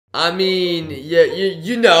I mean, yeah,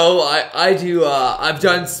 you know, I do, I've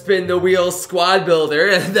done spin the wheel squad builder,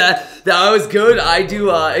 and that was good. I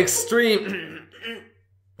do,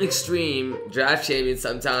 extreme draft champion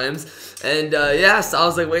sometimes, and yeah, so I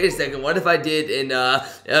was like, wait a second, what if I did in a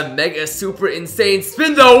mega super insane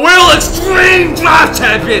spin the wheel extreme draft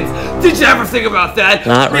champions? Did you ever think about that?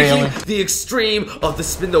 Not really. The extreme of the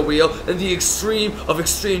spin the wheel and the extreme of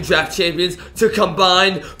extreme draft champions to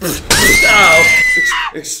combine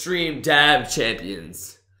extreme dab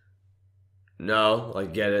champions. No,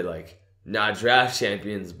 like, get it, like, not draft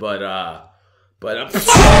champions, but dab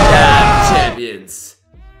champions.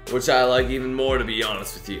 Which I like even more, to be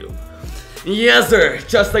honest with you. Yes, sir.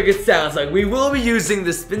 Just like it sounds like, we will be using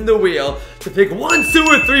the spin the wheel to pick 1, 2,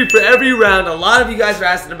 or 3 for every round. A lot of you guys are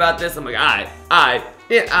asking about this. I'm like, alright.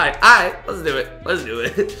 Let's do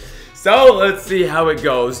it. So let's see how it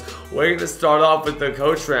goes. We're going to start off with the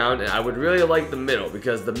coach round, and I would really like the middle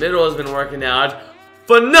because the middle has been working out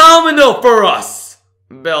phenomenal for us.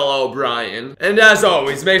 Bill O'Brien. And as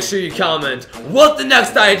always, make sure you comment what the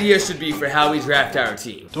next idea should be for how we draft our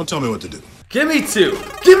team. Don't tell me what to do. Give me 2.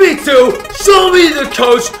 Give me 2. Show me the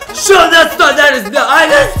coach. That's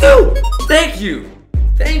 2. Thank you.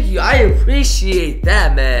 Thank you. I appreciate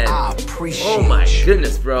that, man. I appreciate Oh my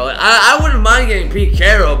goodness, bro. I wouldn't mind getting Pete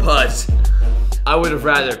Carroll, but I would have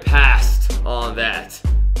rather passed on that.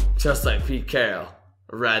 Just like Pete Carroll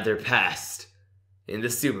rather passed in the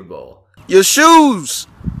Super Bowl. Your shoes!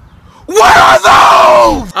 Where are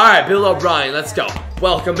those? Alright, Bill O'Brien, let's go.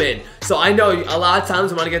 Welcome in. So I know a lot of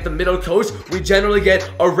times when I get the middle coach, we generally get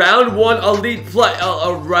a round 1 elite play.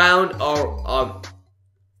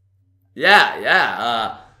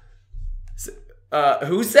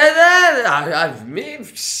 Who said that? Me?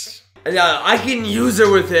 I can use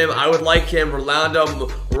her with him. I would like him. Rolando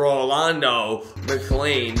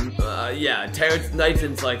McLean. Yeah, Terrence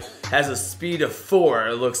Knighton's like has a speed of 4,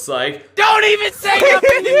 it looks like. Don't even say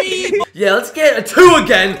nothing to me! Yeah, let's get a 2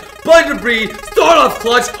 again. Bud Debris, start off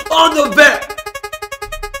clutch on the vet.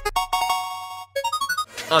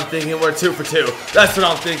 I'm thinking we're 2 for 2. That's what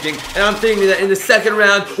I'm thinking. And I'm thinking that in the second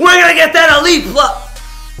round, we're gonna get that elite plus.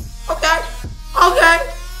 Okay.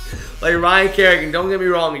 Like Ryan Kerrigan, don't get me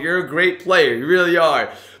wrong, you're a great player, you really are.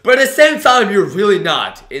 But at the same time, you're really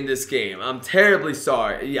not in this game. I'm terribly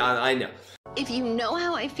sorry. Yeah, I know. If you know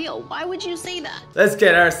how I feel, why would you say that? Let's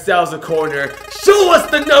get ourselves a corner. Show us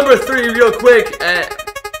the number 3 real quick. And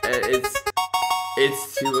it's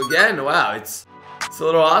 2 again. Wow, it's a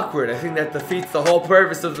little awkward. I think that defeats the whole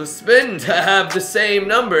purpose of the spin to have the same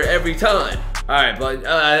number every time. Alright, but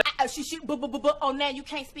oh, now you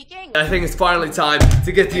can't speak English. I think it's finally time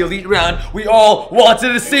to get the elite round we all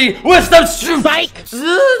wanted to see with some strikes.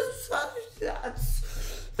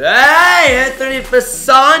 Hey, Anthony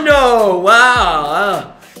Fasano!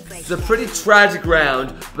 Wow, it's a pretty tragic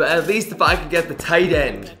round, but at least if I could get the tight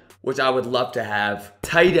end, which I would love to have.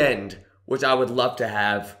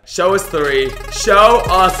 Show us 3. Show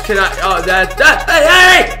us, hey, what'd I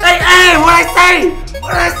say?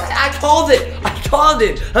 I called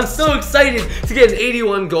it. I'm so excited to get an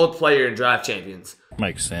 81 gold player in draft champions.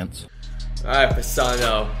 Makes sense. Alright,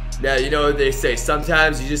 Fasano. Now, you know what they say,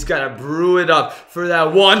 sometimes you just gotta brew it up for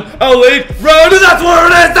that 1 elite round, and that's where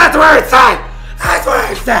it is! That's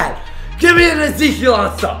where it's at! Give me an Ezekiel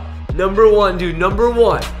on some! Number 1, dude, number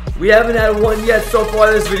 1. We haven't had 1 yet so far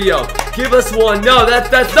in this video. Give us 1. No,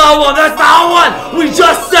 that's not 1, that's not 1! We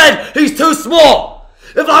just said he's too small!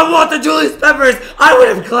 If I want the Julius Peppers, I would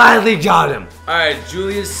have gladly got him. Alright,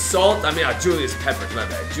 Julius Peppers, my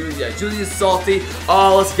bad. Julius Salty.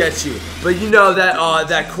 Oh, let's get you. But you know that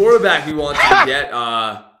that quarterback we want to get,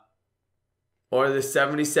 or the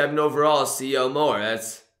 77 overall, C.O. Moore.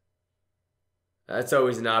 That's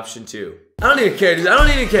always an option too. I don't even care, dude. I don't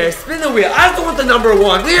even care. Spin the wheel. I just want the number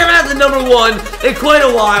 1. We haven't had the number 1 in quite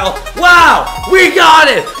a while. Wow, we got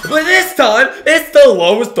it. But this time, it's the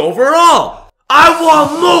lowest overall. I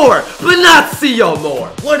want more, but not C.O. Moore.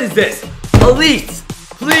 What is this? Elite,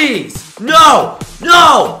 please. No.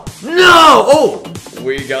 Oh,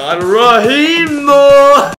 we got Raheem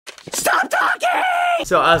Moore. Stop talking!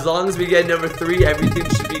 So as long as we get number 3, everything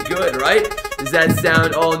should be good, right? Does that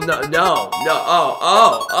sound? Oh no.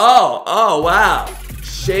 Oh wow.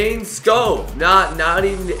 Shane Scope, not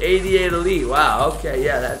even the 88 elite. Wow. Okay,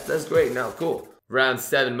 yeah, that's great. No, cool. Round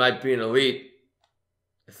 7 might be an elite.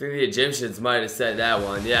 I think the Egyptians might have said that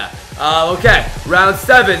one, yeah. Okay, round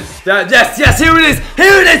 7. Yes, here it is!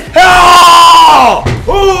 Oh!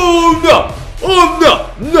 Oh, no!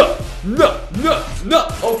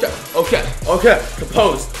 Okay.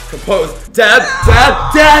 Compose. Dab.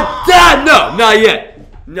 No, not yet.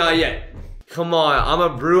 Come on, I'm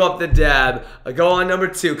gonna brew up the dab. I go on number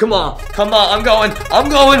 2. Come on, I'm going.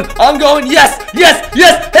 Yes. Hit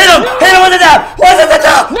him with the dab. What's the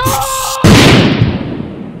dab? No!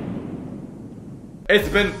 It's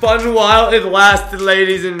been fun while it lasted,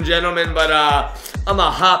 ladies and gentlemen, but I'm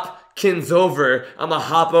a hop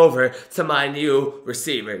over to my new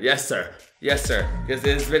receiver. Yes, sir. Because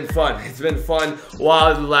it's been fun. It's been fun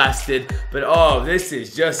while it lasted. But oh, this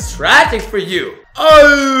is just tragic for you.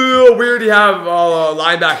 Oh, we already have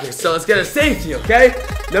linebackers. So let's get a safety, okay?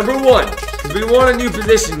 Number 1. Because we want a new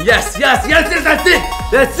position. Yes. That's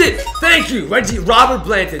it. Thank you, Robert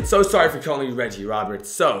Blanton. So sorry for calling you Reggie, Robert.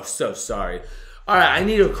 So sorry. Alright, I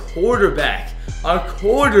need a quarterback. That's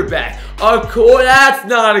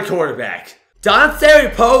not a quarterback. Dante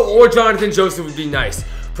Poe or Jonathan Joseph would be nice.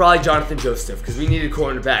 Probably Jonathan Joseph, because we need a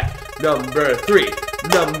cornerback. Number 3.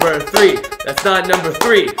 That's not number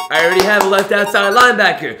 3. I already have a left outside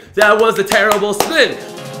linebacker. That was a terrible spin.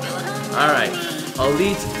 Alright,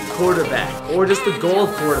 elite quarterback, or just a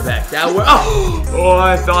gold quarterback. That were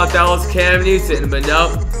I thought that was Cam Newton, but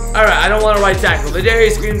nope. Alright, I don't want to right tackle. The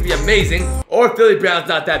Darius Green would be amazing, or Philly Brown's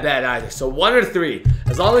not that bad either. So 1 or 3.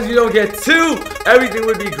 As long as you don't get 2, everything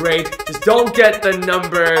would be great. Just don't get the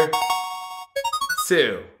number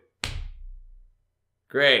 2.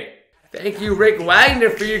 Great. Thank you, Rick Wagner,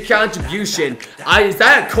 for your contribution. Is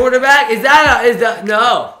that a quarterback? Is that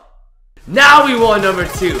no. Now we want number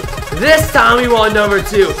 2. This time we want number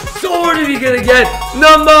 2. So what are we gonna get?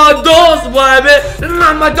 Number 2, baby.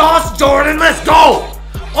 Number 2, Jordan. Let's go.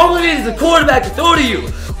 All we need is a quarterback to throw to you.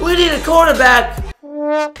 We need a quarterback.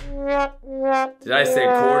 Did I say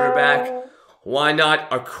quarterback? Why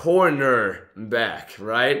not a cornerback,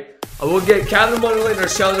 right? I will get Calvin Wonderland or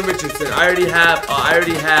Sheldon Richardson. I already have.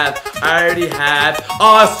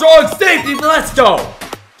 Strong safety. Let's go.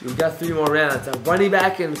 Dude, we got 3 more rounds. I'm running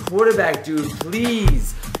back and quarterback, dude.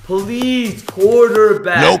 Please,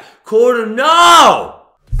 quarterback. Nope. No.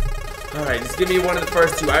 All right, just give me one of the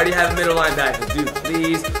first 2. I already have a middle linebacker, dude.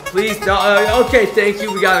 Please. No. Okay, thank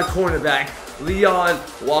you. We got a cornerback. Leon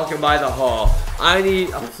walking by the hall. I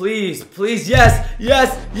need please. Yes,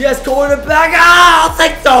 quarterback. I'll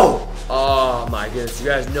take so. Oh my goodness, you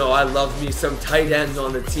guys know I love me some tight ends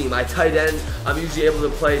on the team. Tight ends, I'm usually able to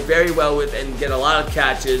play very well with and get a lot of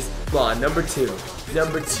catches. Come on, number 2.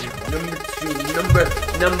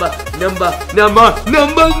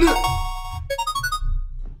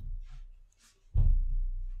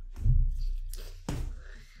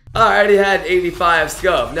 I already had 85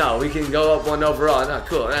 scope. No, we can go up 1 overall. No,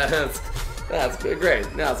 cool. That's good.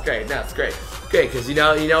 Great. No, it's great. Great, because you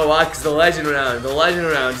know what? Because the legend round.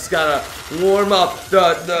 Just gotta warm up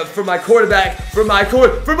for my quarterback, for my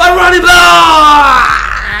running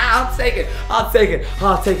back. I'll take it.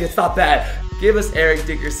 It's not bad. Give us Eric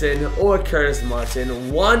Dickerson or Curtis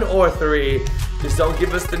Martin, 1 or 3. Just don't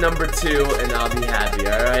give us the number 2, and I'll be happy.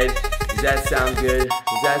 All right? Does that sound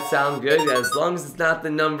good? As long as it's not the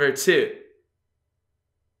number 2.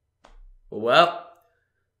 Well,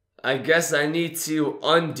 I guess I need to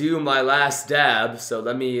undo my last dab. So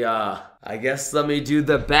let me do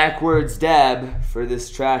the backwards dab for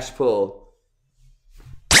this trash pull.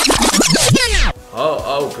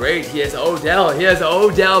 Oh, great. He has Odell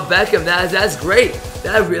Beckham. That's great.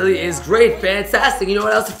 That really is great. Fantastic. You know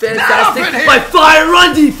what else is fantastic? My fire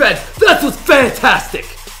run defense. That's what's fantastic.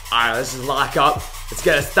 All right, let's just lock up. Let's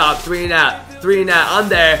get a stop. 3 and out. I'm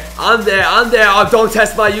there. Oh, don't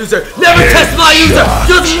test my user. Never test my user.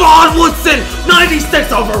 Just Ron Woodson.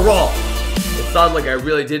 96 overall. It sounded like I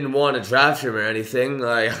really didn't want to draft him or anything.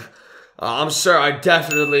 Like, I'm sure I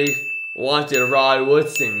definitely wanted Ron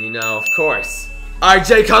Woodson, you know, of course. All right,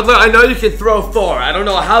 Jay Cutler, I know you can throw far. I don't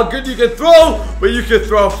know how good you can throw, but you can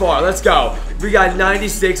throw far. Let's go. We got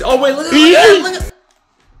 96. Oh, wait, look at that.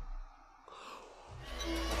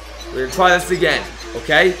 We're gonna try this again,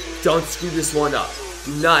 okay? Don't screw this one up.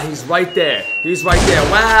 Do not. He's right there.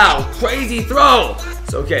 Wow, crazy throw.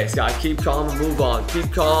 It's okay, Scott. Keep calm and move on.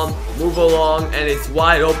 Keep calm, move along, and it's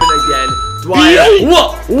wide open again. Dwyer.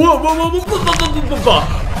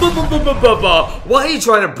 Why are you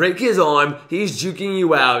trying to break his arm? He's juking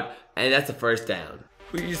you out, and that's a first down.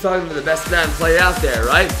 We're just talking about the best man player out there,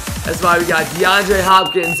 right? That's why we got DeAndre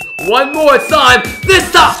Hopkins one more time. This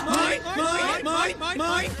time.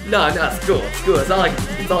 No, it's cool. It's not like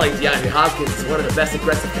DeAndre Hopkins is one of the best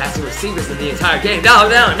aggressive passing receivers in the entire game. No.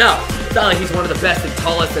 It's not like he's one of the best and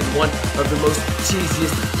tallest and one of the most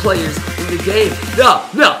cheesiest players in the game. No.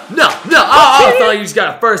 It's not like you just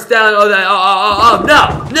got a first down. No. It's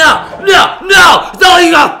not like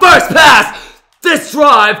you got first pass. This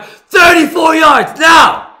drive, 34 yards.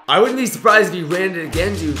 No. I wouldn't be surprised if he ran it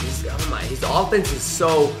again, dude. Oh my, his offense is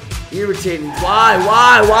so irritating. Why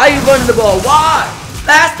are you running the ball? Why?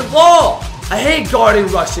 Pass the ball. I hate guarding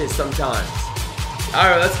rushes sometimes. All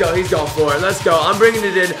right, let's go. He's going for it. Let's go. I'm bringing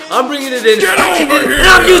it in. I'm bringing it in. Get over here. And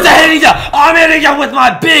I'm using hitting you. I'm hitting you with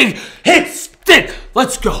my big hit stick.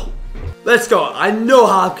 Let's go. Let's go. I know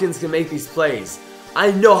Hopkins can make these plays.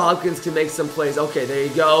 I know Hopkins can make some plays. Okay, there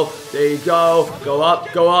you go. There you go. Go up.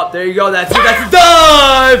 Go up. There you go. That's it. That's a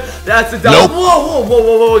dive. That's a dive. Nope.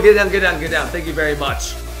 Whoa. Get down. Get down. Get down. Thank you very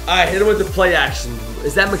much. All right, hit him with the play action.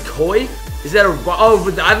 Is that McCoy? Is that a... Oh,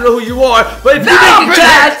 I don't know who you are. But if you make a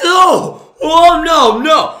catch... Oh,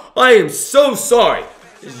 no. I am so sorry.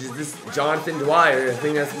 Is this Jonathan Dwyer? I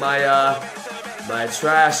think that's my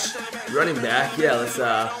trash running back. Yeah,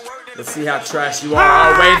 let's see how trash you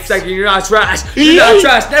are. Oh, wait a second. You're not trash. You're not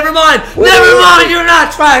trash. Never mind. You're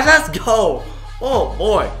not trash. Let's go. Oh,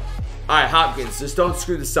 boy. All right, Hopkins, just don't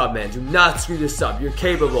screw this up, man. Do not screw this up. You're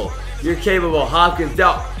capable. You're capable. Hopkins,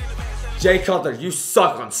 no. Jay Cutler, you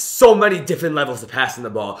suck on so many different levels of passing the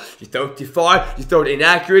ball. You throw it too far, you throw it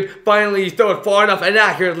inaccurate, finally you throw it far enough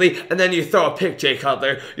inaccurately, and then you throw a pick, Jay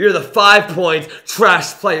Cutler. You're the 5-point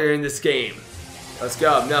trash player in this game. Let's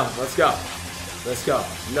go. No, let's go. Let's go.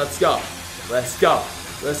 Let's go. Let's go.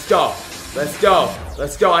 Let's go. Let's go.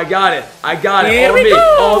 Let's go. I got it. I got it. Here On we me.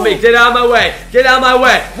 go. On me. Get out of my way. Get out of my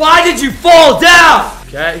way. Why did you fall down?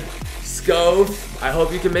 Okay. Scove. I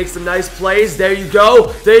hope you can make some nice plays. There you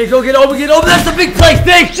go. There you go. Get over. Get over. That's a big play.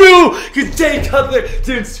 Thank you. Because Jay Cutler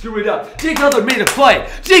didn't screw it up. Jay Cutler made a play.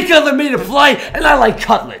 Jay Cutler made a play. And I like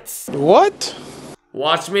cutlets. What?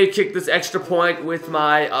 Watch me kick this extra point with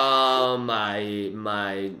my,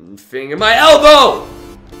 my finger, my elbow!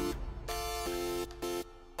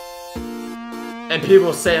 And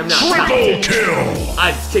people say I'm not talented.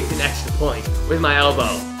 I just kicked an extra point with my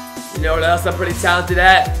elbow. You know what else I'm pretty talented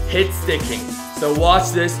at? Hit sticking. So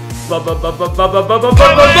watch this.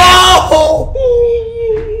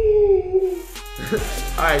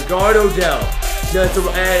 Alright, guard Odell. No, it's a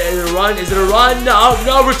run. Is it a run? No,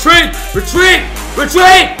 retreat! Retreat!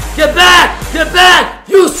 Retreat! Get back! Get back!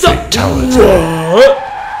 You suck!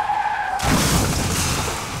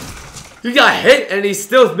 He got hit and he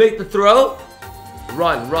still make the throw?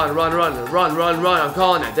 Run. I'm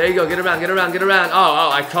calling it. There you go. Get around. Oh,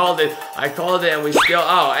 I called it. And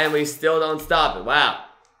we still don't stop it. Wow,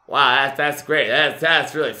 that's great.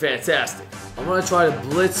 That's really fantastic. I'm gonna try to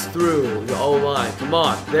blitz through the O-line. Come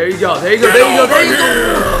on. There you go.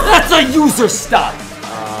 That's a user stop.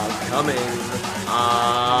 Coming.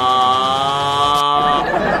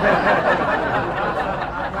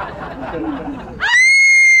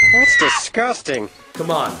 That's disgusting.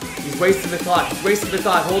 Come on. He's wasting the clock.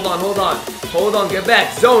 Hold on. Get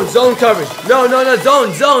back. Zone coverage. No.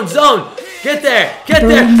 Zone. Get there.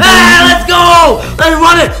 Ah, let's go. Let's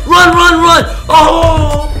run it. Run.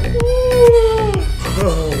 Oh.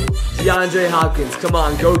 DeAndre Hopkins. Come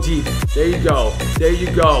on. Go deep. There you go.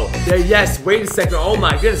 Yes. Wait a second. Oh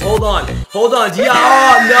my goodness. Hold on.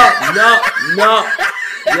 No.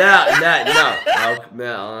 Yeah.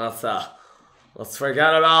 No. Let's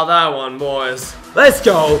forget about that one, boys. Let's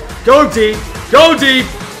go. Go deep.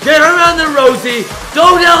 Get around the Rosie.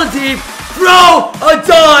 Go down deep. Throw a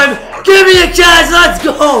dime. Give me a catch. Let's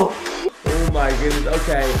go. Oh my goodness.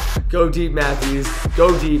 Okay. Go deep, Matthews.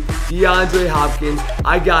 Go deep. DeAndre Hopkins.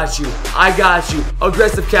 I got you.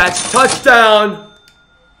 Aggressive catch. Touchdown.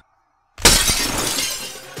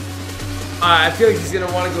 Alright, I feel like he's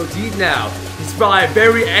gonna want to go deep now. He's probably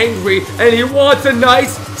very angry and he wants a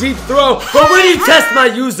nice deep throw. But when you test my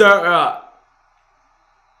user,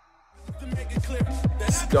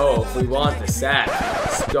 let's go if we want the sack.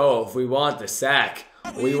 We want a sack.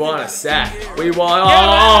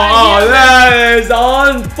 Oh, that is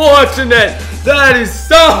unfortunate. That is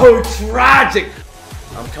so tragic.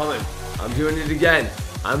 I'm coming. I'm doing it again.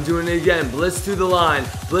 Blitz through the line.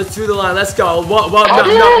 Let's go.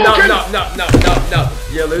 No.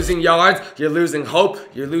 You're losing yards. You're losing hope.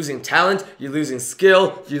 You're losing talent. You're losing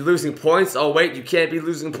skill. You're losing points. Oh, wait. You can't be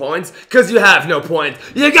losing points because you have no points.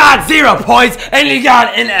 You got 0 points and you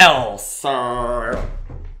got an L, sir.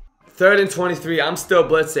 3rd and 23. I'm still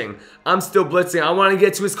blitzing. I want to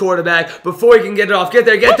get to his quarterback before he can get it off. Get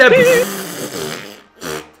there.